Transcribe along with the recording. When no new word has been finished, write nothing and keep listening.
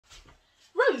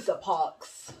Rosa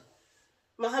Parks,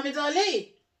 Muhammad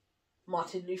Ali,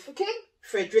 Martin Luther King,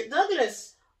 Frederick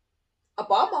Douglass,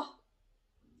 Obama.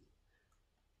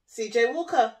 CJ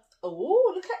Walker.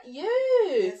 Oh, look at you.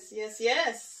 Yes, yes,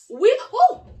 yes.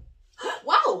 Oh,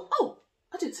 wow. Oh,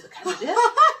 I didn't see the camera there.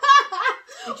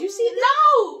 Did you see it?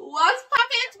 No! What's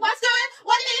poppin'? What's going?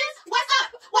 What is? What's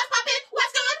up? What's poppin'?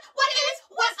 What's going? What is?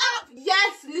 What's up?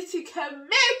 Yes, Litty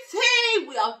Committee.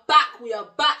 We are back. We are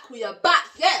back. We are back.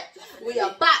 Yeah. We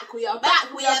are back. We are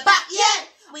back. We are back. Yeah.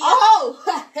 Oh.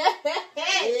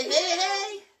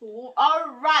 All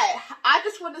right. I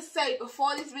just want to say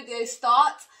before this video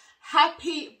starts,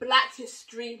 happy Black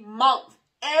History Month,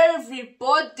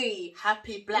 everybody.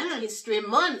 Happy Black History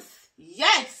Month.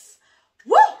 Yes.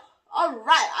 Woo. All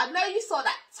right. I know you saw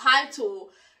that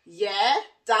title, yeah,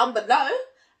 down below,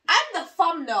 and the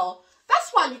thumbnail.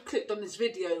 That's why you clicked on this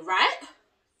video, right?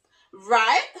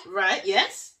 Right,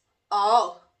 yes.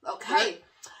 Oh, okay.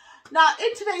 Now,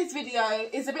 in today's video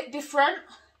is a bit different.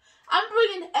 I'm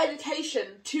bringing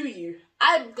education to you.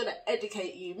 I'm going to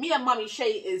educate you. Me and Mummy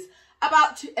Shay is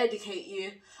about to educate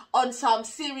you on some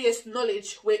serious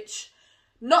knowledge which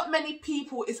not many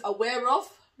people is aware of.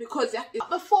 Because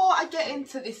before I get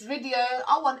into this video,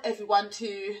 I want everyone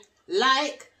to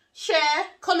like, share,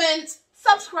 comment,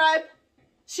 subscribe,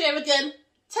 share again,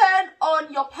 turn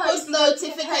on your post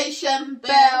notification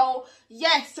bell.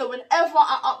 Yes, so whenever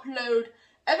I upload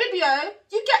a video,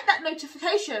 you get that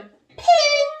notification. Ping!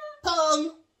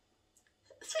 Pong!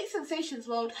 Sweet Sensations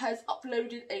World has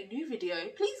uploaded a new video.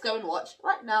 Please go and watch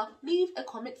right now. Leave a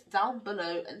comment down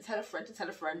below and tell a friend to tell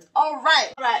a friend.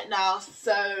 Alright, right now,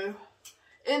 so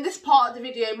in this part of the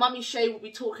video, Mummy Shay will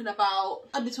be talking about...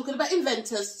 I'll be talking about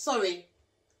inventors, sorry.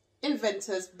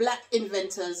 Inventors, black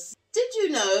inventors. Did you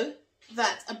know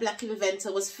that a black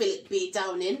inventor was Philip B.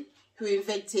 Downing, who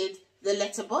invented the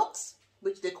letterbox,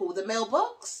 which they call the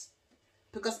mailbox?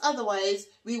 Because otherwise,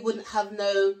 we wouldn't have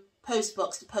no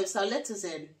postbox to post our letters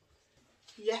in.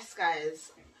 Yes,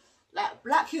 guys. Like,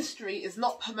 black history is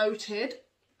not promoted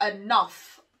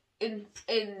enough in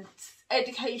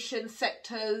education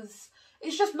sectors.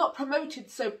 It's just not promoted,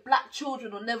 so black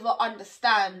children will never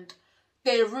understand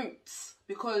their roots,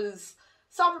 because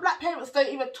some black parents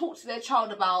don't even talk to their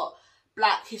child about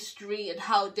black history and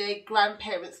how their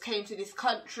grandparents came to this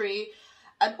country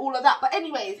and all of that. But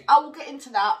anyways, I will get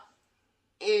into that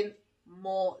in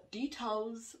more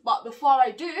details. But before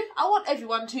I do, I want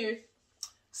everyone to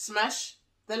smash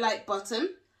the like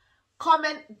button,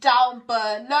 comment down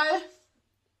below,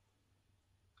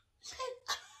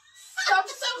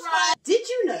 subscribe. Did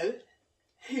you know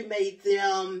who made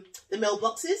the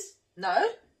mailboxes? No.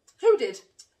 Who did?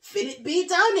 Philip B.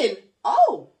 Downing.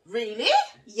 Oh, really?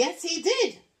 Yes, he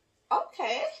did.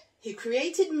 Okay. He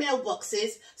created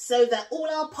mailboxes so that all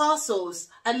our parcels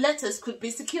and letters could be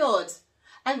secured.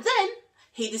 And then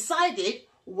he decided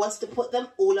was to put them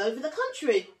all over the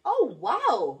country. Oh,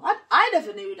 wow. I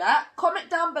never knew that. Comment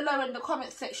down below in the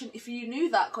comment section if you knew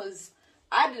that, because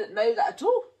I didn't know that at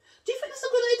all. Do you think that's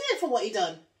a good idea for what he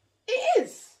done? It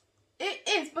is. It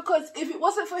is, because if it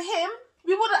wasn't for him,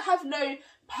 we wouldn't have no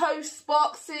post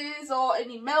boxes or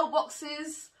any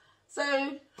mailboxes.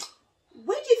 So,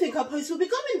 where do you think our post will be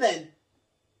going then?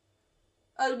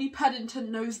 Only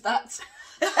Paddington knows that.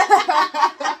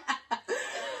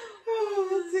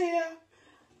 Oh dear.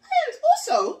 And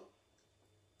also,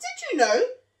 did you know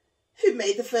who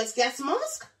made the first gas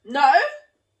mask? No.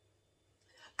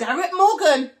 Garrett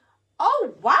Morgan.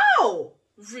 Oh, wow.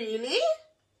 Really?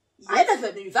 Yes. I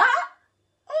never knew that.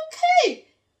 Okay.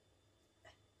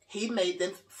 He made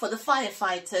them for the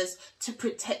firefighters to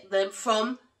protect them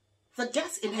from the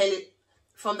gas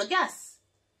from the gas.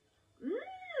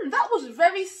 That was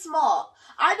very smart.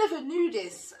 I never knew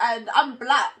this, and I'm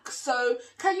black, so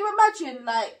can you imagine,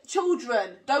 like,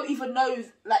 children don't even know,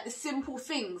 like, the simple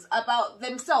things about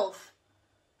themselves,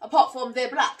 apart from they're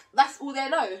black. That's all they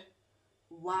know.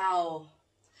 Wow.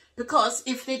 Because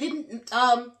if they didn't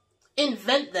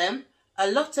invent them, a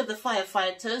lot of the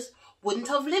firefighters wouldn't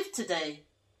have lived today.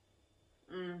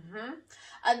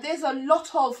 And there's a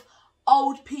lot of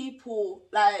old people,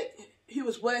 like, who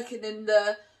was working in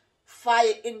the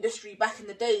fire industry back in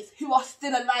the days, who are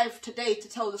still alive today to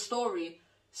tell the story.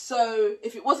 So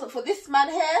if it wasn't for this man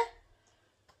here,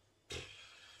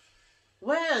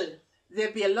 well,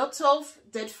 there'd be a lot of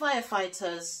dead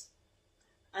firefighters,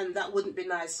 and that wouldn't be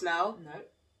nice now. No.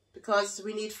 Because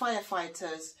we need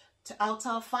firefighters to out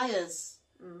our fires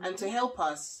and to help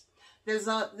us. There's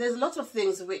a lot of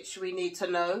things which we need to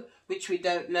know, which we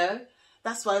don't know.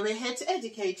 That's why we're here to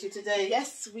educate you today.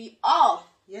 Yes, we are.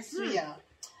 Yes, we are.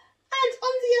 And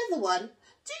on the other one,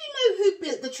 do you know who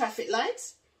built the traffic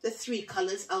lights? the 3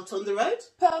 colours out on the road?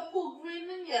 Purple, green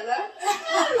and yellow.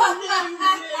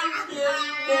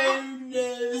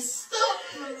 No. Stop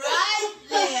right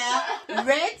there.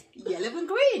 Red, yellow and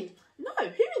green. No,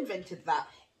 who invented that?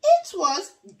 It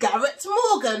was Garrett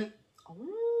Morgan.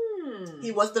 Mm.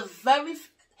 He was the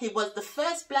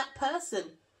first black person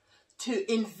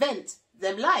to invent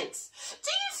them lights. Do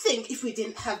you think if we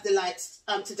didn't have the lights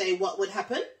today, what would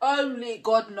happen? Only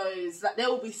God knows. Like, there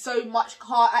will be so much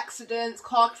car accidents,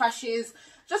 car crashes.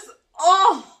 Just,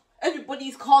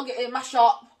 everybody's car getting mashed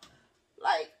up.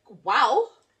 Like, wow.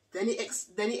 Then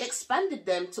he expanded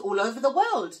them to all over the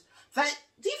world.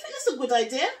 Do you think that's a good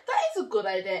idea? That is a good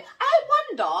idea. I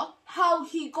wonder how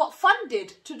he got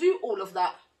funded to do all of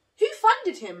that. Who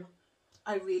funded him?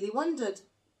 I really wondered.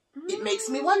 It makes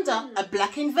me wonder. A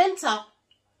black inventor.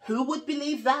 Who would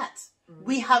believe that?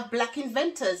 We have black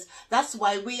inventors. That's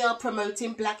why we are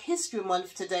promoting Black History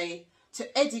Month today,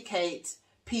 to educate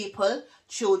people,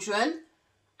 children,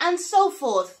 and so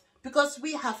forth, because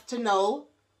we have to know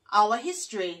our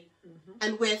history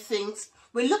and where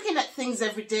we're looking at things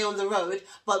every day on the road,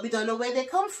 but we don't know where they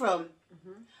come from.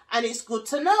 And it's good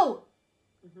to know.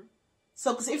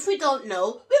 So, because if we don't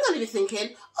know, we're going to be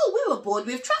thinking, oh, we were born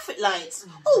with traffic lights.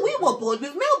 Oh, we were born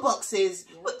with mailboxes.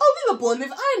 Oh, we were born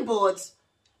with iron boards.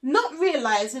 Not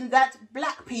realising that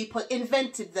black people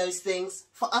invented those things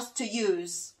for us to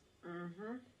use.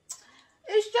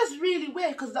 It's just really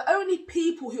weird, because the only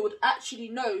people who would actually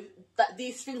know that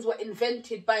these things were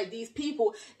invented by these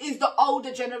people is the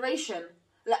older generation.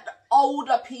 Like, the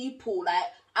older people,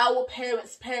 like our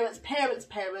parents,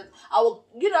 our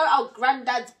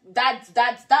granddads,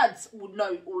 dads would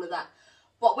know all of that.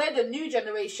 But we're the new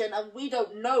generation, and we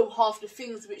don't know half the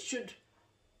things that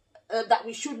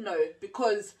we should know,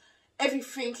 because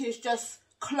everything is just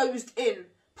closed in,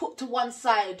 put to one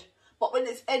side. But when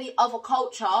it's any other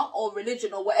culture or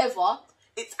religion or whatever,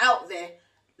 it's out there.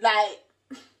 Like,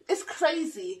 it's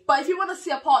crazy. But if you want to see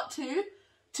a part 2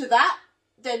 to that,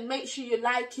 then make sure you're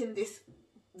liking this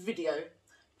video.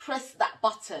 Press that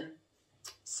button.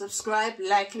 Subscribe,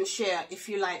 like and share if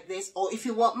you like this, or if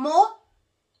you want more,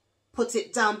 put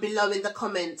it down below in the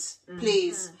comments,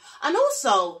 please. And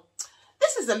also,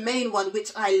 this is the main one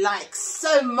which I like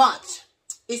so much.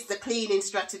 It's the cleaning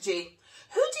strategy.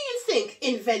 Who do you think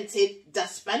invented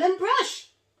dustpan and brush?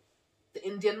 The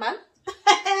Indian man?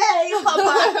 Hey,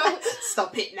 Papa.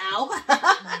 Stop it now.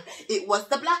 It was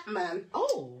the black man.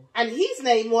 Oh. And his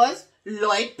name was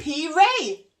Lloyd P.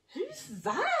 Ray. Who's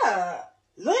that?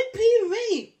 Lloyd P.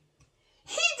 Ray.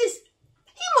 He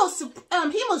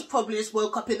most probably just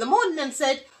woke up in the morning and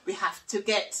said, we have to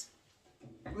get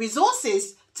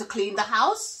resources to clean the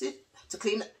house, to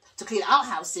clean our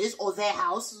houses or their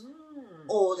house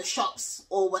or the shops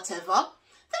or whatever.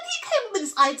 Then he came up with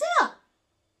this idea.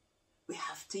 We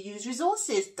have to use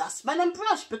resources, dustpan and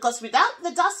brush, because without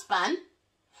the dustpan,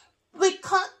 we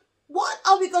can't. What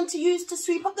are we going to use to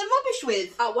sweep up the rubbish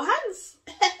with? Our hands.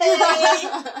 Then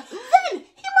he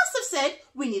must have said,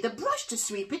 we need a brush to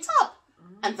sweep it up.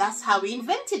 And that's how he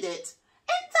invented it.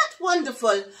 Ain't that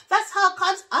wonderful? That's how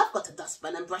I've got a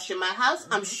dustpan and brush in my house.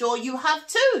 I'm sure you have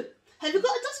too. Have you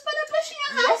got a dustpan and brush in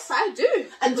your house? Yes, I do.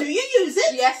 And do you use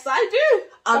it? Yes, I do.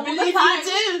 I believe you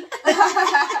do.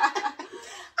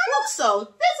 And also,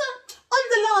 on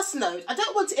the last note, I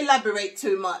don't want to elaborate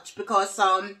too much, because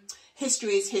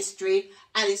history is history,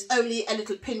 and it's only a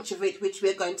little pinch of it which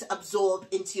we're going to absorb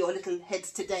into your little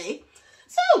heads today.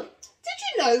 So, did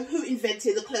you know who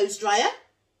invented the clothes dryer?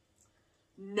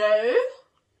 No.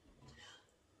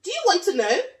 Do you want to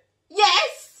know?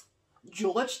 Yes.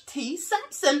 George T.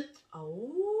 Sampson.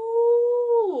 Oh.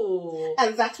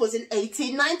 And that was in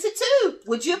 1892.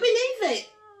 Would you believe it?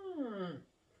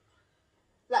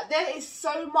 Like, there is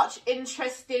so much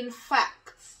interesting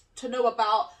facts to know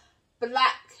about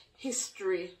black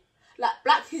history. Like,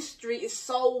 black history is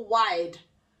so wide.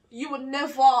 You would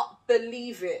never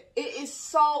believe it. It is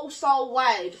so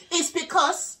wide. It's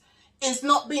because it's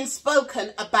not being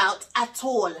spoken about at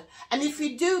all. And if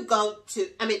you do go to,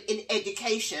 in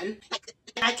education,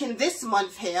 like in this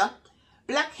month here,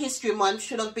 Black History Month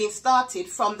should have been started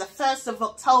from the 1st of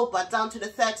October down to the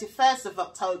 31st of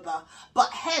October.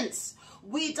 But hence,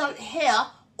 we don't hear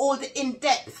all the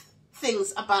in-depth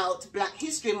things about Black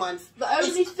History Month. The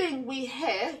only thing we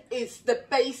hear is the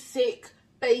basic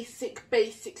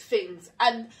things.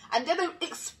 And they don't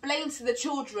explain to the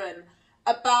children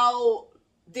about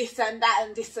this and that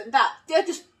and this and that. They're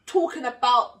just talking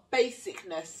about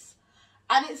basicness.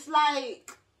 And it's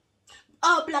like,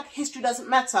 oh, Black history doesn't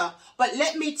matter. But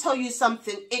let me tell you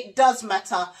something, it does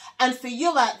matter. And for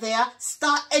you out there,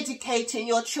 start educating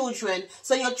your children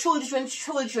so your children's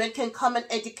children can come and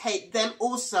educate them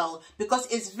also, because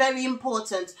it's very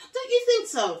important. Don't you think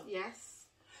so? Yes.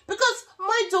 Because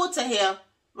my daughter here,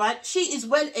 right, she is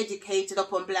well educated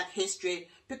upon Black history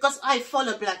because I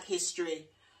follow Black history.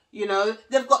 You know,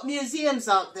 they've got museums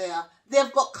out there.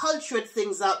 They've got cultural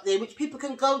things out there which people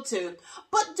can go to.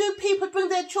 But do people bring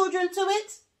their children to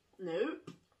it? No.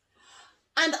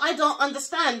 And I don't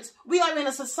understand. We are in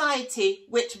a society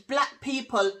which Black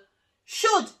people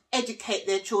should educate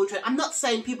their children. I'm not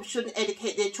saying people shouldn't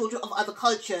educate their children of other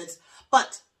cultures,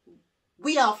 but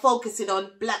we are focusing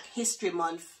on Black History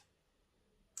Month.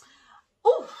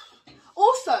 Oh,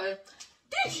 also,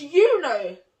 did you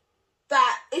know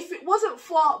that if it wasn't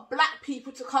for Black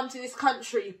people to come to this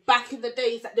country back in the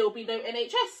days, that there will be no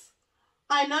NHS?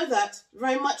 I know that,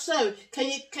 very much so.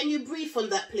 Can you brief on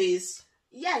that, please?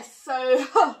 Yes, so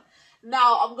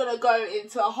now I'm going to go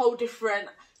into a whole different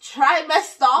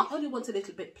trimester. I only want a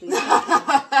little bit, please.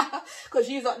 Because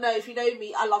you don't know, if you know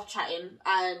me, I love chatting,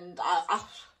 and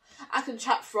I can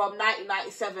chat from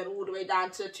 1997 all the way down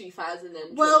to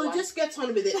 2021. Well, just get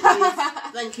on with it,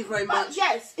 please. Thank you very much. But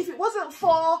yes, if it wasn't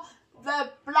for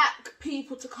the Black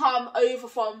people to come over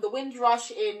from the Windrush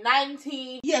in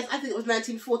Yes, I think it was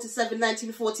 1947,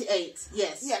 1948.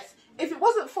 Yes. Yes. If it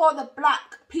wasn't for the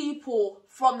Black people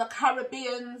from the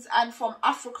Caribbeans and from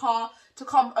Africa to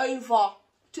come over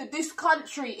to this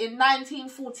country in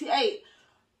 1948,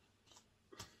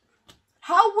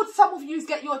 how would some of you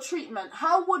get your treatment?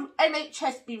 How would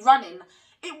NHS be running?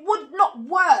 It would not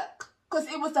work, because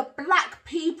it was the Black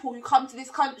people who come to this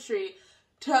country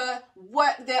to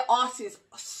work their asses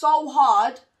so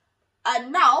hard.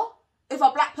 And now, if a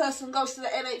Black person goes to the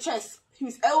NHS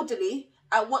who's elderly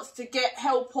and wants to get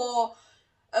help or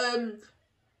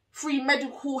free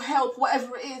medical help,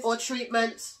 whatever it is, or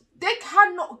treatment, they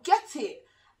cannot get it.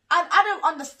 And I don't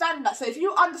understand that. So if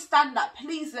you understand that,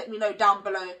 please let me know down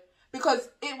below. Because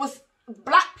it was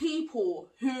Black people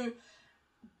who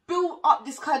built up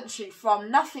this country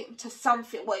from nothing to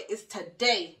something what it is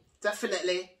today.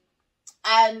 Definitely.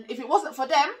 And if it wasn't for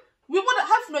them, we wouldn't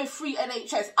have no free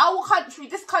NHS. Our country,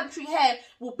 this country here,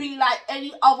 will be like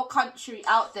any other country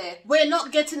out there. We're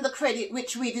not getting the credit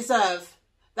which we deserve.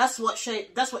 That's what Shay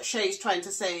is trying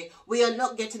to say. We are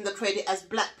not getting the credit as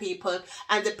Black people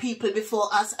and the people before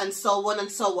us, and so on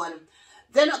and so on.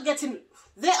 They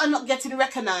are not getting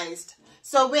recognised.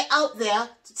 So we're out there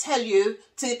to tell you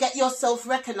to get yourself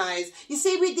recognised. You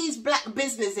see, with these Black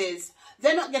businesses,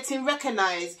 they're not getting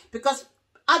recognised because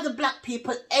other Black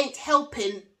people ain't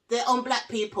helping their own Black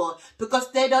people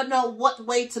because they don't know what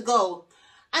way to go.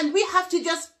 And we have to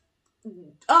just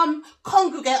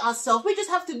congregate ourselves. We just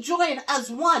have to join as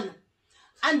one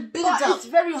and build up. It's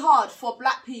very hard for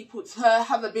Black people to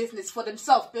have a business for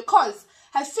themselves, because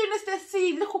as soon as they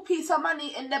see a little piece of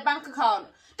money in their bank account,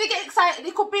 they get excited.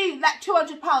 It could be like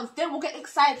 £200. They will get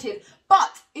excited.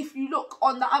 But if you look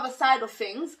on the other side of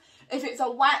things, if it's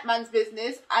a white man's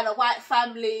business and a white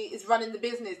family is running the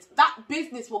business, that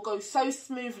business will go so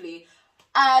smoothly.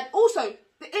 And also,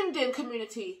 the Indian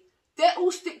community, they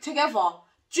all stick together.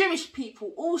 Jewish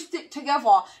people all stick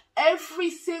together. Every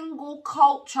single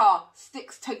culture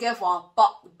sticks together,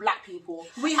 but Black people.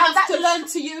 We have to learn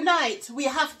to unite. We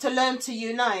have to learn to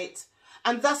unite.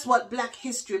 And that's what Black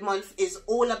History Month is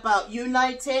all about.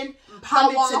 Uniting,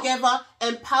 coming together,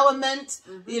 empowerment,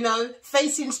 you know,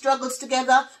 facing struggles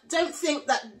together. Don't think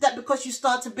that because you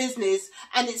start a business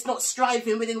and it's not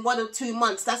striving within 1 or 2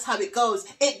 months, that's how it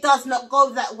goes. It does not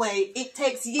go that way. It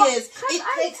takes years. It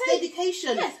takes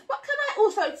dedication. Yes, but can I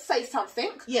also say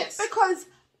something? Yes. Because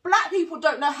Black people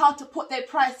don't know how to put their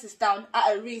prices down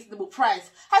at a reasonable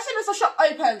price. As soon as a shop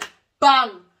opens,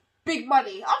 bang, big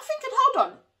money. I'm thinking,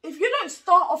 hold on. If you don't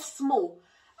start off small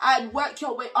and work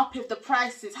your way up with the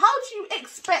prices, how do you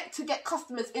expect to get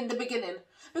customers in the beginning?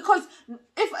 Because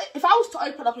if I was to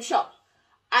open up a shop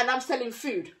and I'm selling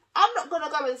food, I'm not going to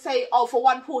go and say, oh, for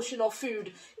one portion of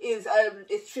food is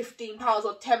 £15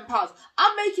 or £10.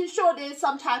 I'm making sure there's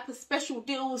some type of special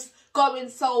deals going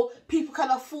so people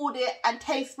can afford it and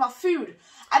taste my food.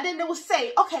 And then they will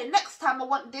say, okay, next time I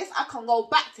want this, I can go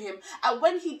back to him. And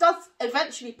when he does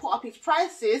eventually put up his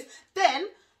prices, then,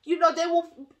 you know, they will,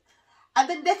 and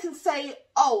then they can say,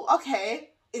 oh, okay,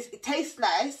 it tastes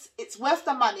nice, it's worth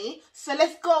the money, so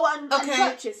let's go and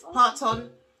purchase. Part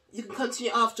on, you can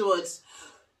continue afterwards.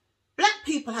 Black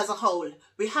people as a whole,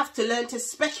 we have to learn to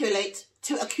speculate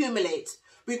to accumulate.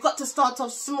 We've got to start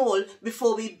off small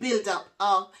before we build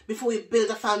up before we build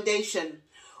a foundation.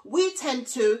 We tend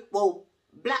to, well,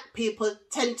 black people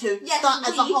tend to Yes, start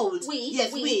as a whole.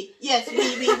 Yes, we. Yes.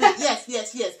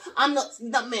 I'm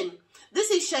not men. This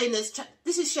is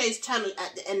Shay's channel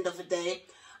at the end of the day,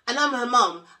 and I'm her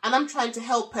mum, and I'm trying to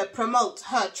help her promote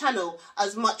her channel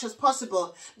as much as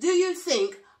possible. Do you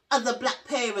think other black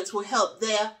parents will help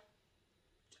their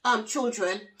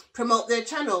children promote their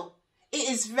channel? It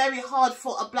is very hard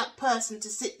for a black person to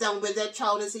sit down with their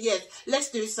child and say, yes, let's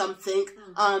do something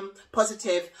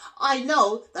positive. I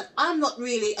know that I'm not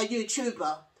really a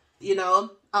YouTuber, you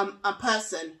know, a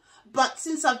person. But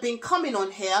since I've been coming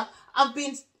on here, I've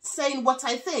been saying what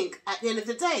I think at the end of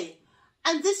the day.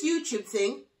 And this YouTube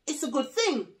thing, it's a good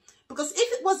thing. Because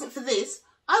if it wasn't for this,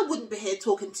 I wouldn't be here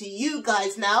talking to you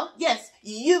guys now. Yes,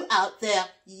 you out there.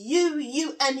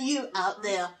 You out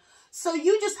there. So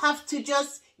you just have to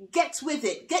just get with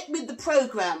it. Get with the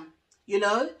program, you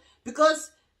know.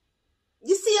 Because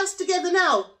you see us together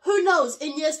now. Who knows,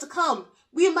 in years to come,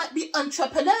 we might be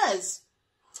entrepreneurs.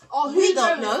 Or who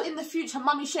knows, in the future,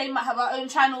 Mummy Shay might have her own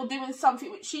channel doing something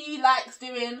which she likes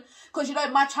doing. Because, you know,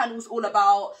 my channel's all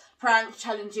about prank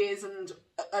challenges and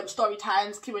story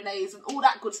times, Q&As and all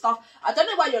that good stuff. I don't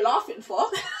know why you're laughing for.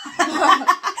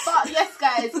 But yes,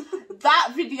 guys,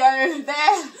 that video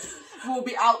there will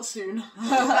be out soon.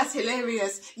 That's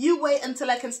hilarious. You wait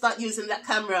until I can start using that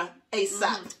camera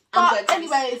ASAP. But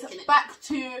anyways, back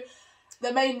to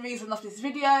the main reason of this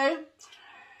video.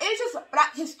 It's just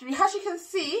Black History. As you can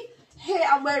see, here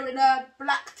I'm wearing a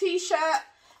black t-shirt.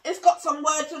 It's got some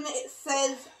words on it. It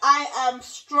says, I am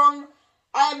strong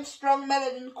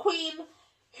melanin queen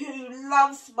who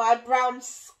loves my brown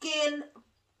skin.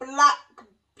 Black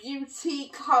beauty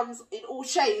comes in all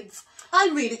shades.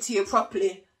 I'll read it to you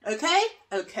properly, okay?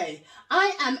 Okay.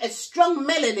 I am a strong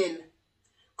melanin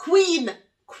queen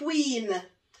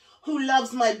who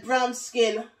loves my brown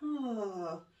skin.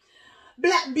 Oh.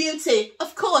 Black beauty.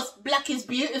 Of course, black is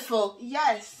beautiful.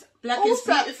 Yes. Black is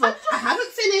beautiful. I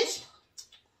haven't finished.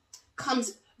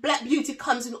 Black beauty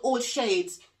comes in all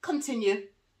shades. Continue.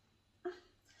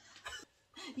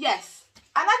 Yes.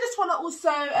 And I just want to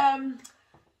also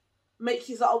make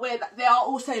you aware that there are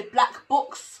also black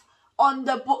books on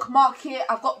the book market.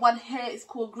 I've got one here. It's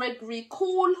called Gregory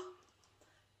Cool.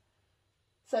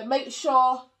 So make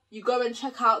sure you go and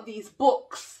check out these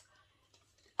books.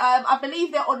 I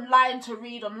believe they're online to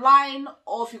read online,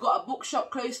 or if you've got a bookshop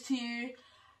close to you,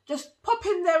 just pop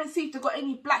in there and see if they've got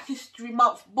any Black History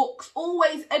Month books.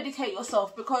 Always educate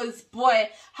yourself, because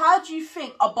boy, how do you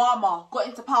think Obama got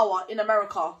into power in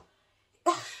America?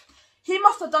 He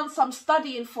must have done some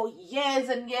studying for years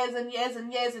and years and years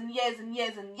and years and years and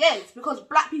years and years, because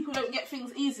black people don't get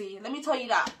things easy. Let me tell you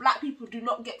that. Black people do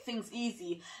not get things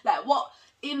easy. Like what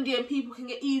Indian people can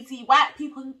get easy, white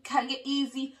people can get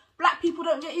easy, black people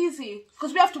don't get easy,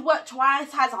 because we have to work twice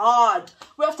as hard.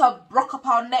 We have to brock up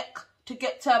our neck to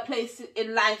get to a place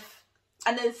in life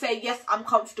and then say, yes, I'm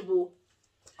comfortable.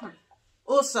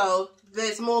 Also,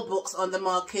 there's more books on the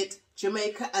market.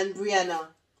 Jamaica and Brianna.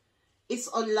 It's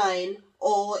online,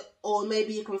 or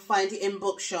maybe you can find it in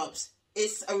bookshops.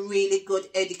 It's a really good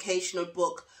educational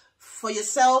book for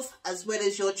yourself as well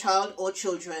as your child or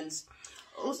children's.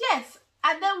 Also, yes,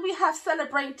 and then we have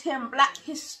Celebrating Black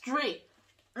History.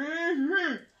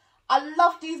 I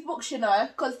love these books, you know,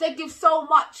 because they give so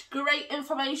much great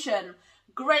information,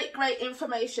 great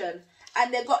information,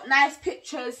 and they've got nice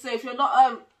pictures. So if you're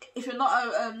not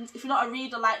a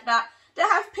reader like that, they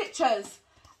have pictures,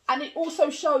 and it also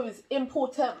shows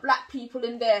important black people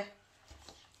in there.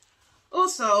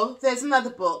 Also, there's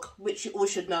another book which you all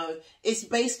should know. It's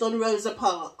based on Rosa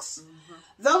Parks.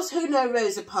 Those who know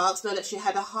Rosa Parks know that she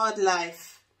had a hard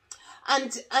life.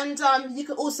 And you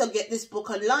can also get this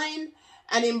book online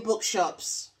and in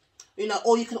bookshops, you know,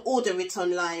 or you can order it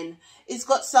online. It's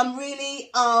got some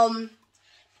really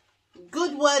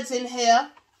good words in here,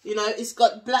 you know. It's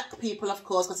got black people, of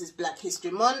course, because it's Black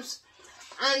History Month,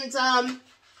 and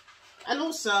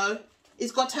also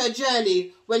it's got her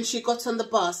journey when she got on the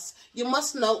bus. You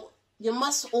must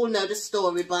all know the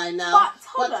story by now. But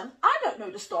hold on, I don't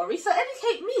know the story, so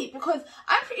educate me, because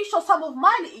I'm pretty sure some of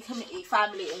my little committee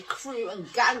family and crew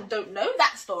and gang don't know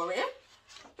that story,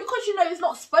 because, you know, it's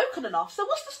not spoken enough. So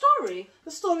what's the story?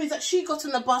 The story is that she got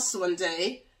on the bus one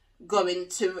day going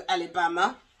to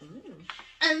Alabama,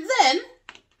 and then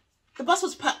the bus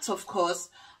was packed, of course,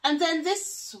 and then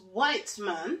this white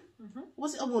man,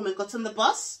 was it a woman, got on the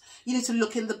bus. You need to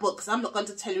look in the book, because I'm not going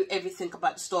to tell you everything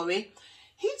about the story.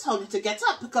 He told her to get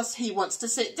up because he wants to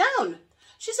sit down.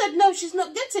 She said, no, she's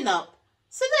not getting up.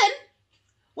 So then,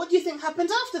 what do you think happened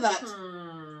after that?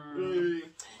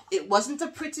 It wasn't a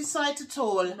pretty sight at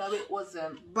all. No, it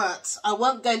wasn't. But I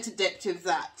won't go into depth with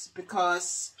that,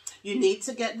 because you need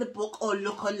to get the book or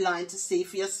look online to see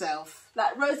for yourself.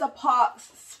 Like Rosa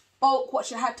Parks spoke what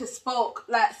she had to speak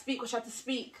what she had to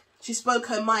speak. She spoke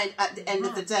her mind at the end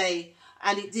of the day,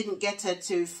 and it didn't get her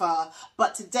too far.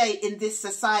 But today, in this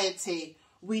society,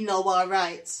 we know our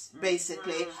rights,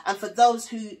 basically. And for those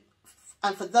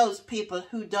people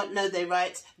who don't know their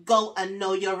rights, go and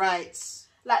know your rights.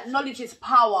 Like, knowledge is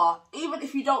power. Even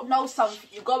if you don't know something,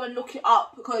 you go and look it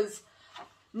up, because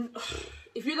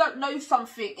if you don't know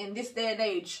something in this day and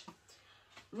age,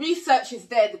 research is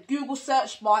there. The Google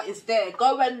search bar is there.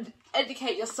 Go and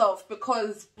educate yourself,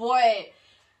 because, boy,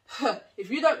 if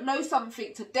you don't know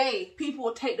something today, people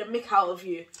will take the mick out of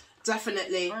you.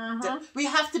 Definitely. We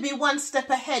have to be one step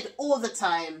ahead all the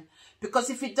time. Because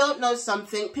if you don't know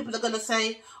something, people are going to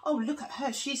say, oh, look at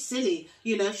her, she's silly.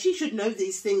 You know, she should know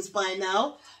these things by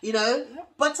now, you know.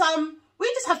 But we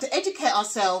just have to educate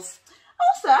ourselves.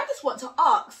 Also, I just want to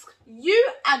ask,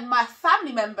 you and my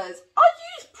family members, are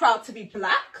you proud to be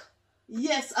black?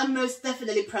 Yes, I'm most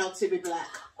definitely proud to be black.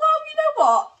 Well, you know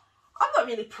what? I'm not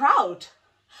really proud.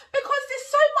 Because there's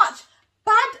so much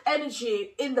bad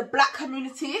energy in the black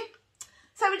community.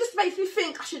 So it just makes me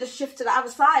think I should have shifted to the other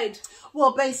side.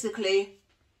 Well, basically,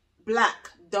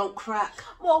 black don't crack.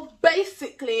 Well,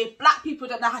 basically, black people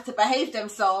don't know how to behave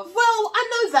themselves. Well, I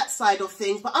know that side of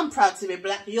things, but I'm proud to be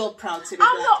black. You're proud to be black.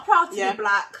 I'm not proud to be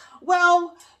black.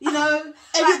 Well, you know,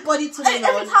 everybody to their own.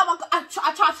 Every time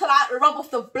I try to like rub off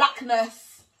the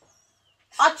blackness,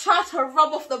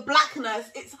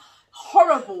 it's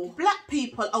horrible. Black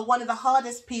people are one of the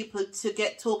hardest people to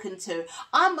get talking to.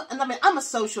 I'm a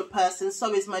social person,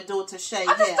 so is my daughter Shay.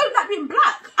 I just don't like being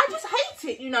black. I just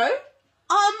hate it, you know.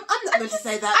 I'm not going to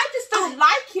say that. I just don't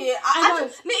like it. I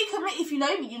just, if you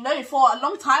know me, you know for a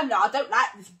long time now, I don't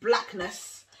like this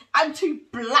blackness. I'm too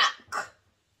black.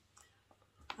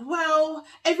 Well,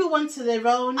 everyone to their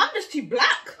own. I'm just too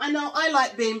black. I know, I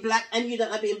like being black and you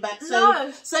don't like being black.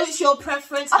 So it's your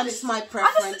preference and it's my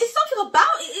preference. It's something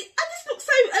about it. I just look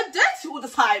so dirty all the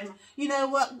time. You know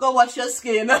what? Go wash your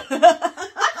skin. I just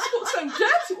look so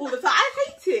dirty all the time. I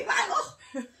hate it. Like, oh.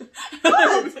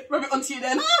 Rub it onto you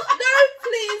then. No,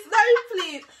 please.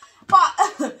 But,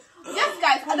 yes,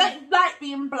 guys, I don't like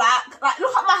being black. Like,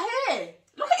 look at my hair.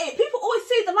 Look at it. People always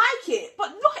say they like it, but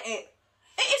look at it.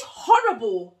 It is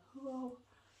horrible.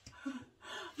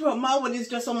 Well, my one is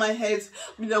just on my head.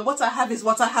 You know, what I have is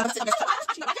what I have. It's like, oh,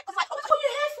 your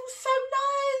hair feels so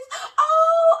nice.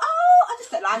 Oh, I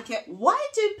just don't like it. Why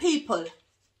do people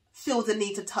feel the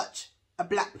need to touch a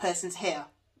black person's hair?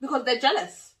 Because they're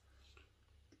jealous.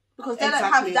 Because they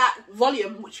don't have that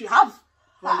volume which you have.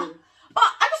 But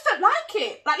I just don't like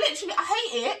it. Like, literally, I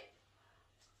hate it.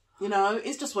 You know,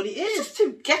 it's just what it is. It's just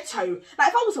too ghetto. Like,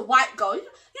 if I was a white girl, you're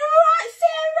right,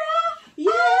 Sarah.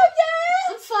 Yeah. Oh,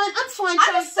 yeah. I'm fine.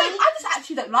 I just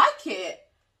actually don't like it.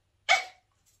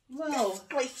 Well.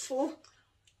 Disgraceful.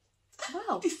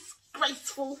 Well.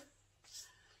 Disgraceful.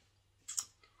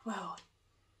 Well.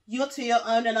 You're to your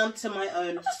own and I'm to my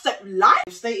own. I just don't like.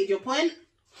 You've stated your point.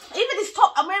 Even this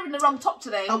top, I'm wearing the wrong top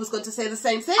today. I was going to say the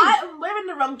same thing. I am wearing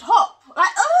the wrong top. Like,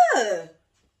 ugh.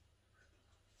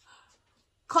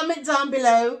 Comment down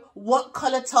below, what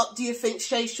colour top do you think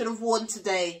Shay should have worn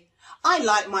today? I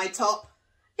like my top.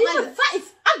 That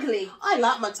is ugly. I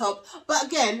like my top. But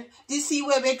again, do you see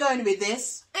where we're going with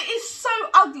this? It is so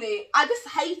ugly. I just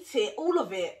hate it. All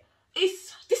of it.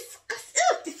 It's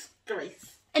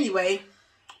disgrace. Anyway.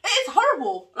 It is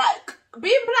horrible. Like,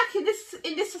 being black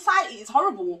in this society is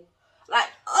horrible. Like,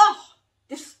 oh,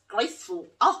 disgraceful.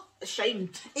 Oh,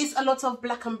 ashamed. It's a lot of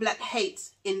black and black hate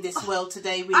in this world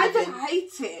today we live in. I just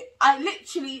hate it. I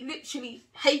literally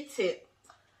hate it.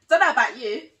 Don't know about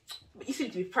you, but you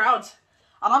seem to be proud.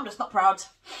 And I'm just not proud.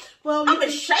 Well, I'm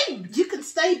ashamed. You can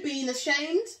stay being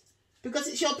ashamed because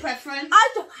it's your preference. I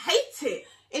just hate it.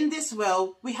 In this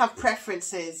world, we have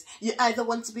preferences. You either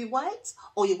want to be white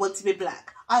or you want to be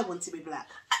black. I want to be black.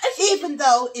 Even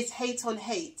though it's hate on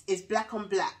hate, it's black on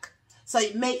black. So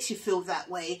it makes you feel that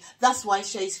way. That's why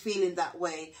Shay's feeling that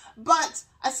way. But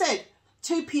I said,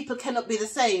 two people cannot be the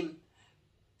same.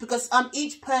 Because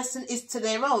each person is to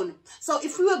their own. So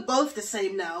if we were both the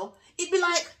same now, it'd be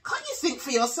like, can't you think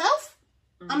for yourself?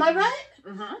 Am I right?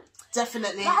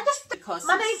 Definitely. Like,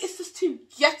 my name is just too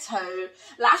ghetto.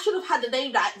 Like, I should have had a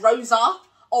name like Rosa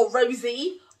or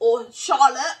Rosie or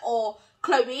Charlotte or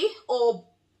Chloe or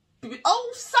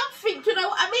something. Do you know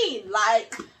what I mean?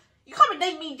 Like, you can't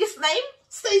name me this name.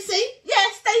 Stacey. Yeah,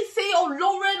 Stacey or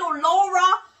Lauren or Laura.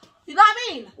 You know what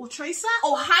I mean? Or Teresa.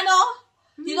 Or Hannah.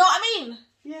 You know what I mean?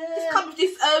 Yeah. Just come with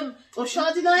this or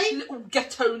Chardonnay. little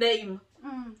ghetto name.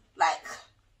 Like,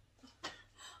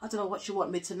 I don't know what she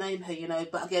want me to name her, you know,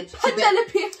 but again,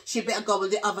 Penelope. she better go with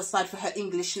the other side for her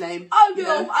English name. I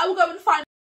will go and find.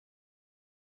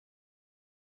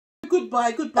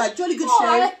 Goodbye. Jolly good Bye.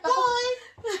 show. Bye.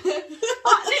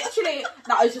 Literally,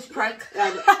 that was just a prank.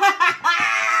 I know.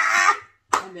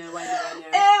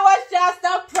 It was just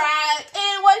a prank.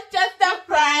 It was just a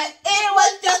prank. It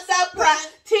was just a prank.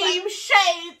 Team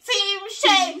Shay.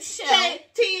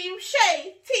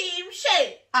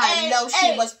 I know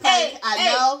she was pranked. I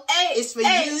know. It's for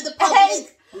you, the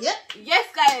public. Yep. Yes,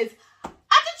 guys. I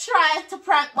did try to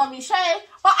prank Mummy Shay,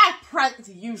 but I pranked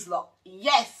yous lot.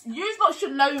 Yes, yous lot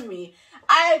should know me.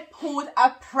 I pulled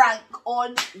a prank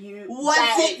on you. Was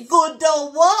guys. it good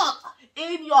or what?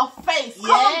 In your face.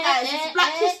 Come on, guys. It's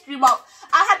Black History Month.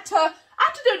 I had to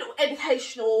do a little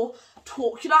educational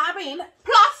talk, you know what I mean?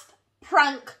 Plus,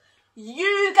 prank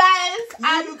you guys.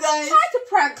 Try to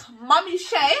prank Mummy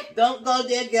Shay. Don't go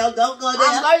there, girl. Don't go there.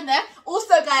 I'm going there.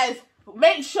 Also, guys,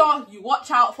 make sure you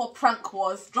watch out for prank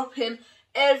wars dropping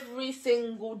every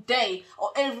single day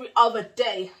or every other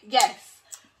day. Yes.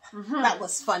 That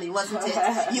was funny, wasn't it?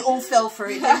 You all fell for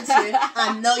it, didn't you?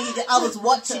 I know you did. I was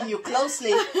watching you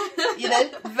closely. You know,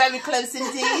 very close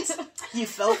indeed. You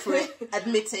fell for it.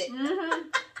 Admit it.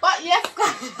 But yes,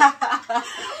 was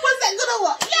that good or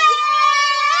what?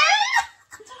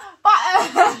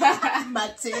 Yeah.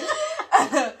 Matty.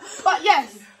 But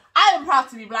yes, I am proud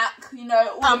to be black. You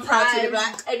know, I'm proud to be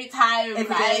black. Every time,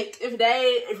 every day, every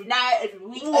day, every night, every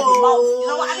week, Whoa. every month. You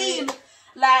know what I mean?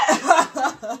 Like,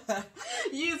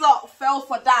 you lot fell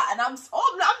for that, and I'm just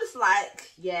like,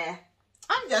 yeah.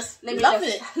 I'm just loving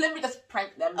it. Let me just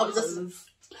prank them. Let me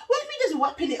just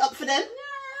whapping it up for them.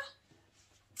 Yeah.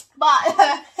 But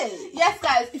yes,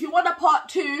 guys, if you want a part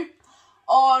 2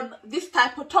 on this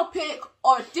type of topic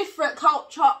or a different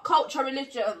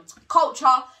religion,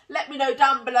 let me know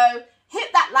down below.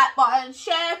 Hit that like button,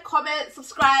 share, comment,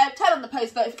 subscribe, turn on the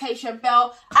post notification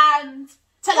bell, and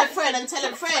tell a friend and tell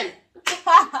a friend.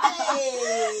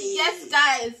 Hey. Yes,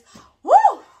 guys. Woo!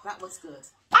 That was good.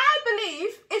 I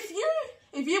believe if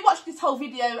you watched this whole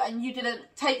video and you didn't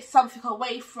take something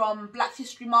away from Black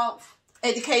History Month,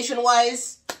 education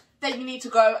wise, then you need to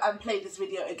go and play this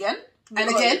video again and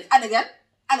again and again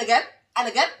and again and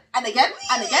again and again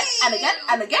and again and again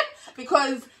and again,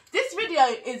 because this video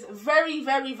is very,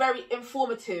 very, very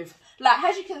informative. Like,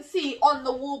 as you can see on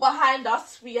the wall behind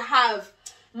us, we have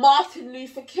Martin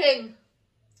Luther King,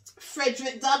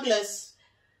 Frederick Douglass,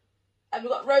 and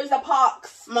we've got Rosa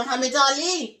Parks, Muhammad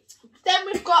Ali. Then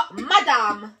we've got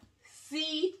Madam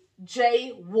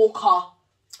C.J. Walker.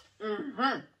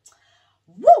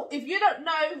 Woo! If you don't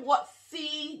know what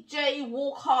C.J.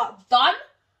 Walker done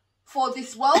for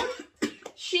this world,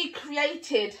 she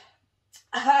produced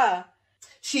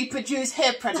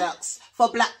hair products for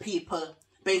black people,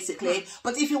 basically.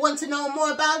 But if you want to know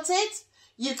more about it,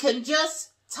 you can just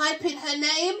type in her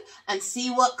name and see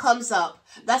what comes up.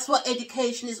 That's what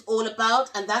education is all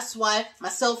about, and that's why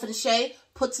myself and Shay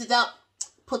put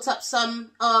up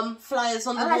some flyers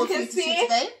on the wall for you to see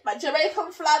today. My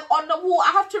Jamaican flag on the wall.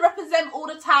 I have to represent all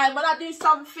the time. When I do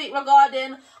something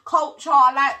regarding culture,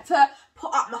 I like to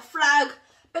put up my flag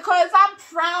because I'm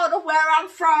proud of where I'm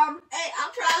from. Hey,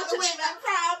 I'm proud of where I'm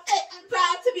from. Hey, I'm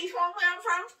proud to be from where I'm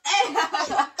from. Hey.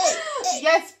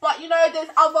 Yes, but you know, there's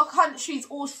other countries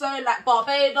also, like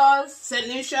Barbados, St.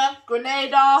 Lucia,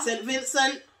 Grenada, St.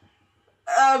 Vincent.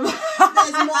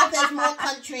 There's more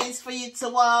countries for you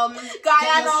to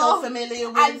get yourself familiar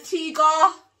with.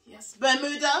 Antigua, yes,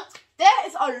 Bermuda. There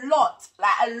is a lot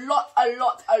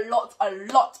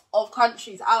of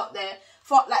countries out there,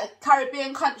 for like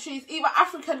Caribbean countries, even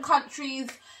African countries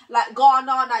like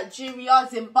Ghana, Nigeria,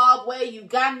 Zimbabwe,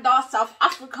 Uganda, South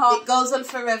Africa. It goes on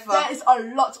forever. There is a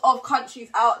lot of countries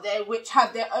out there which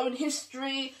have their own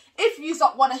history. If you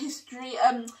want a history,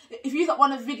 if you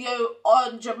want a video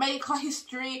on Jamaica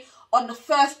history, on the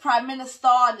first Prime Minister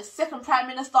and the second Prime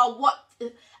Minister, what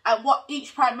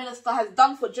each Prime Minister has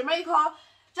done for Jamaica,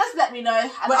 just let me know.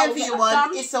 And whatever you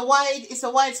want, it's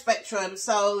a wide spectrum.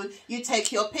 So you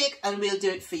take your pick, and we'll do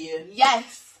it for you.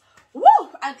 Yes,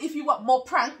 woo! And if you want more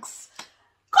pranks,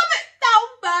 comment down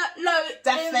below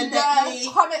in the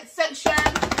comment section.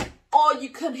 Or you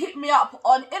can hit me up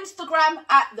on Instagram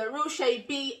at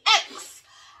TheRealShayBX.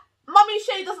 Mummy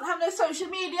Shay doesn't have no social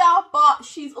media, but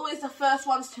she's always the first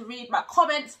ones to read my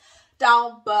comments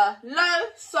down below.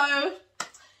 So,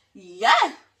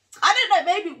 yeah. I don't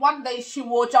know, maybe one day she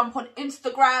will jump on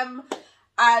Instagram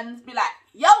and be like,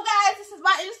 yo guys, this is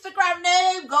my Instagram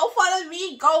name. Go follow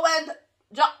me. Go and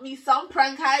drop me some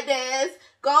prank ideas.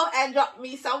 Go and drop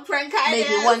me some prank ideas.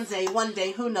 Maybe one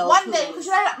day, who knows? One day, because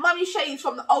you know, like, Mummy Shay is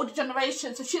from the older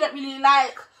generation, so she don't really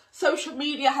like social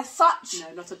media as such.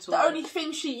 No, not at all. The only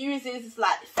thing she uses is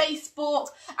like Facebook,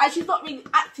 and she's not really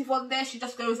active on there. She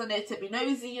just goes on there to be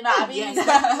nosy, you know what I mean?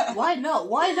 Yes. Why not?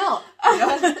 Why not?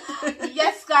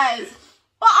 Yes, guys.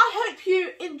 But I hope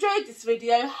you enjoyed this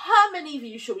video. How many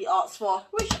views should we ask for?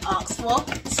 We should ask for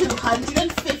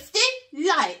 250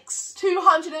 likes.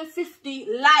 250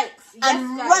 likes. Yes,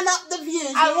 and guys. run up the views.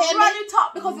 And you hear run me? it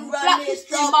up because it's Run Black it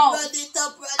History up, Month. Run it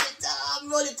up, run it up,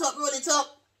 roll it up, roll it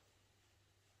up.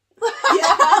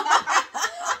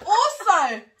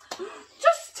 Also,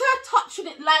 just to touch on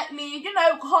it lightly, you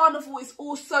know, carnival is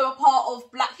also a part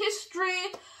of Black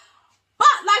history.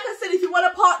 But like I said, if you want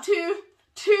a part 2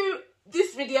 to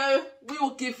this video, we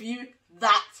will give you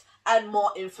that and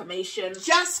more information.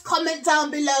 Just comment down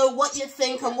below what you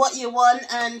think and what you want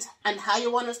and how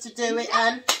you want us to do it,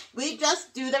 and we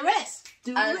just do the rest.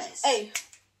 Do the rest. Hey,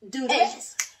 do the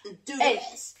rest. Do the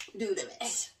rest. Do the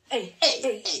rest. hey, Hey,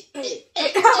 hey. hey, hey,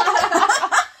 hey.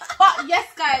 But yes,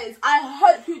 guys, I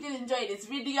hope you did enjoy this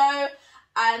video,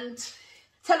 and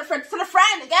tell a friend, tell a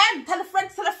friend again, tell a friend,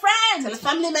 tell a friend. Tell a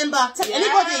family member, tell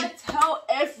anybody. Tell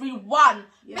everyone.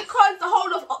 Yes. Because the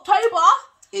whole of October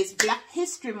is Black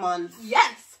History Month.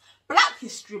 Yes, Black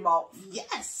History Month.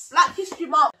 Yes. Black History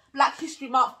Month. Black History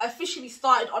Month officially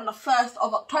started on the 1st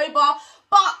of October,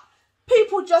 but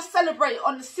people just celebrate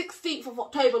on the 16th of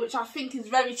October, which I think is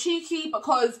very cheeky,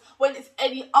 because when it's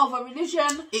any other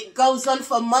religion, it goes on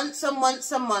for months and months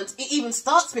and months. It even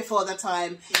starts before the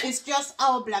time. It's just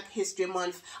our Black History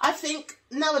Month. I think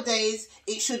nowadays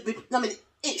it should be,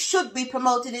 it should be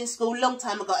promoted in school long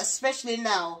time ago, especially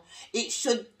now. It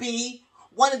should be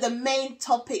one of the main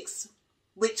topics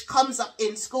which comes up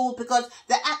in school, because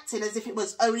they're acting as if it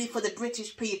was only for the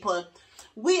British people.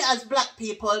 We as Black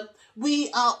people, we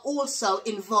are also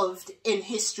involved in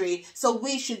history, so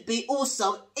we should be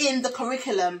also in the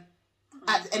curriculum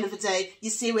at the end of the day. You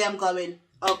see where I'm going?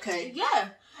 Okay. Yeah.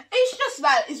 It's just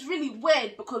that it's really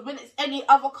weird, because when it's any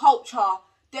other culture,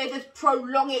 they just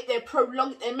prolong it, they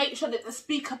make sure that they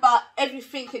speak about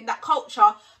everything in that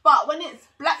culture. But when it's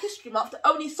Black History Month, the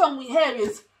only song we hear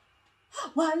is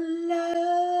One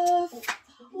Love,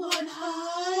 One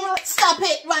Heart. Stop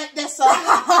it right there, son.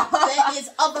 There is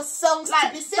other songs to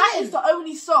be singing. That is the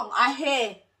only song I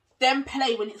hear them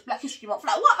play when it's Black History Month.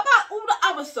 Like, what about all the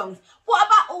other songs? What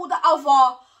about all the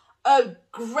other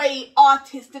great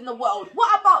artists in the world?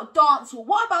 What about dancehall?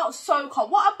 What about soca?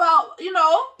 What about, you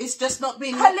know? It's just not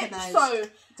being recognised. Calypso.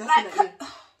 Definitely. Like,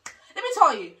 let me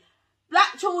tell you,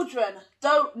 Black children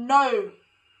don't know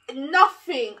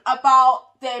nothing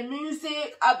about their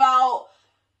music, about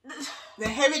their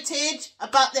heritage,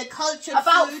 about their culture,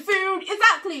 about food,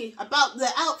 exactly, about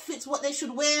their outfits, what they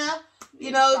should wear.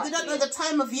 You know, exactly. They don't know the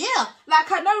time of year.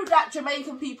 Like, I know that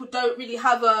Jamaican people don't really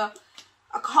have a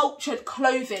cultured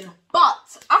clothing,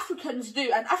 but Africans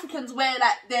do, and Africans wear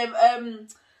like their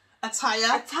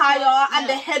attire and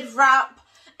their head wrap.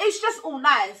 It's just all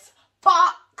nice.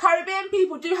 But Caribbean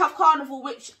people do have carnival,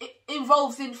 which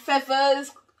involves in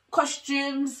feathers,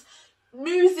 costumes,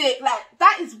 music. Like,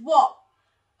 that is what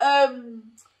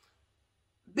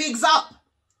bigs up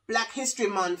Black History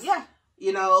Month. Yeah.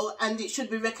 You know, and it should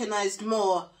be recognised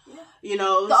more. Yeah. You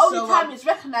know, the only time it's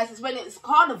recognised is when it's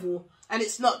carnival. And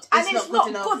it's not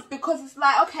good because it's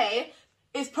like, okay,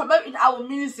 it's promoting our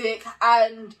music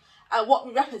and what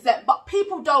we represent, but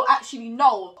people don't actually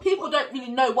know. People don't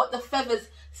really know what the feathers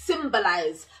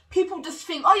symbolise. People just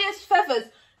think, oh yes, feathers.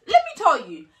 Let me tell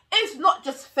you, it's not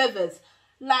just feathers.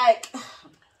 Like,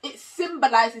 it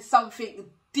symbolises something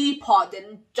deeper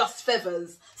than just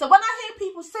feathers. So when I hear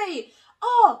people say,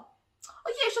 oh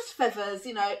yeah, it's just feathers,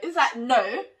 you know, it's like,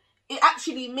 no, it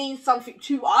actually means something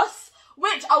to us,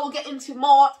 which I will get into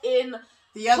more in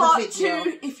the other part video.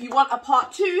 2, if you want a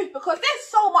part 2, because there's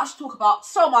so much to talk about,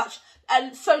 so much,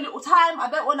 and so little time. I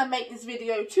don't want to make this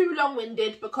video too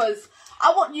long-winded, because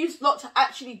I want you lot to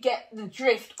actually get the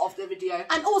drift of the video.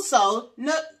 And also,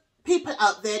 no people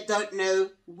out there don't know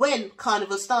when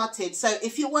Carnival started, so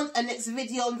if you want a next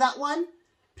video on that one,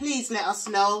 please let us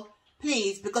know.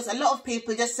 Please, because a lot of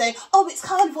people just say, oh, it's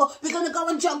Carnival, we're going to go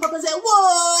and jump up and say,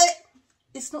 what?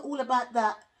 It's not all about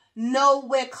that. Know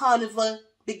where Carnival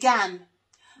began.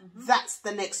 That's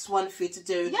the next one for you to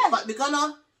do. Yes. But we're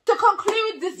gonna... To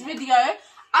conclude this video,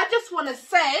 I just want to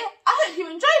say, I hope you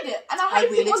enjoyed it. And I hope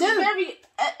really it was very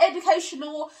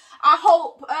educational. I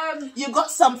hope... you got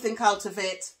something out of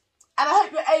it. And I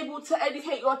hope you're able to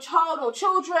educate your child or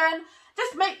children.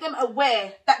 Just make them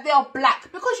aware that they are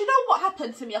Black. Because you know what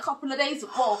happened to me a couple of days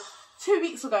ago, well, 2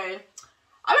 weeks ago.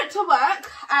 I went to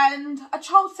work and a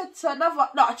child said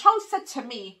to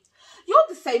me, you're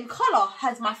the same colour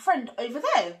as my friend over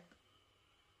there.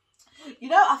 You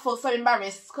know, I felt so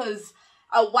embarrassed because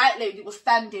a white lady was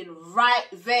standing right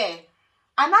there.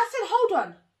 And I said, hold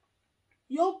on.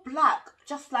 You're black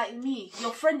just like me.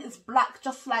 Your friend is black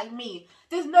just like me.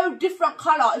 There's no different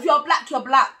colour. If you're black, you're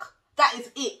black. That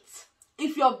is it.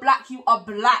 If you're black, you are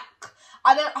black.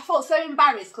 I felt so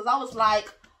embarrassed because I was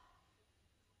like...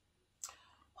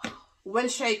 When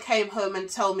Shay came home and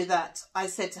told me that, I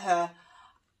said to her,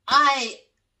 I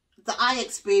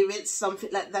experienced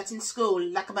something like that in school,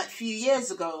 like about a few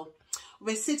years ago.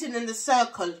 We're sitting in the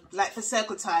circle, like for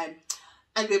circle time,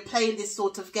 and we're playing this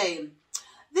sort of game.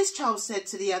 This child said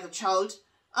to the other child,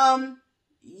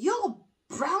 you're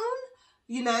brown,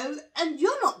 you know, and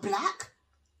you're not black.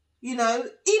 You know,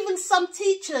 even some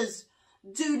teachers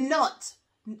do not,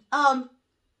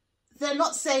 they're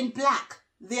not saying black,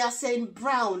 they are saying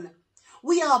brown.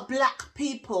 We are black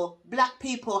people, black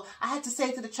people. I had to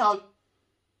say to the child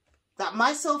that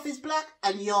myself is black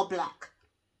and you're black.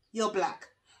 You're black.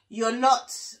 You're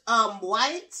not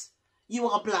white, you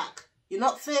are black. You're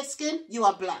not fair skinned, you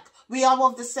are black. We are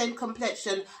of the same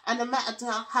complexion, and no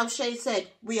matter how Shay said,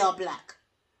 we are black.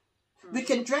 We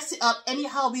can dress it up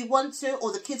anyhow we want to,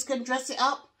 or the kids can dress it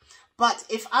up. But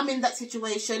if I'm in that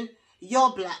situation,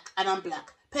 you're black and I'm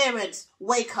black. Parents,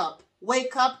 wake up.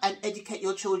 Wake up and educate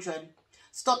your children.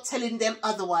 Stop telling them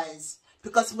otherwise.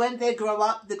 Because when they grow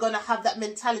up, they're going to have that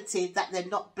mentality that they're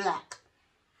not black.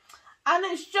 And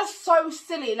it's just so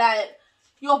silly, like...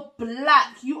 You're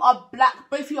black, you are black,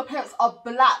 both of your parents are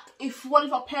black. If one of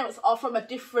your parents are from a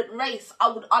different race,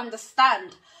 I would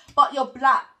understand. But you're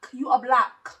black, you are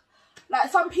black.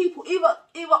 Like some people, even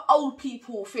old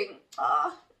people think,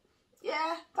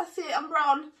 yeah, that's it, I'm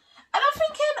brown. And I'm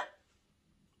thinking,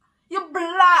 you're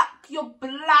black, you're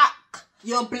black.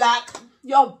 You're black.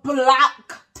 You're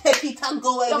black. Take it and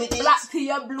go away with it. You're black till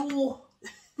you're blue.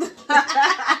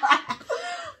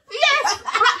 Yes,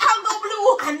 black can go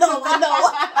blue. I know.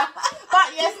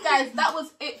 But yes, guys, that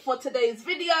was it for today's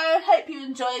video. Hope you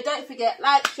enjoyed. Don't forget,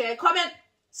 like, share, comment,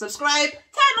 subscribe,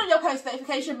 turn on your post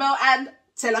notification bell, and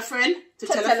tell a friend to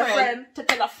tell a friend to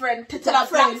tell a friend to tell a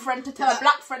black friend to tell a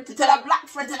black friend to tell a black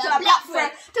friend to tell a black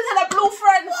friend to tell a blue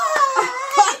friend.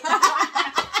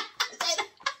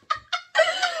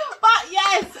 But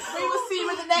yes, we will see you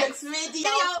in the next video.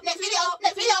 Next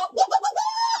video.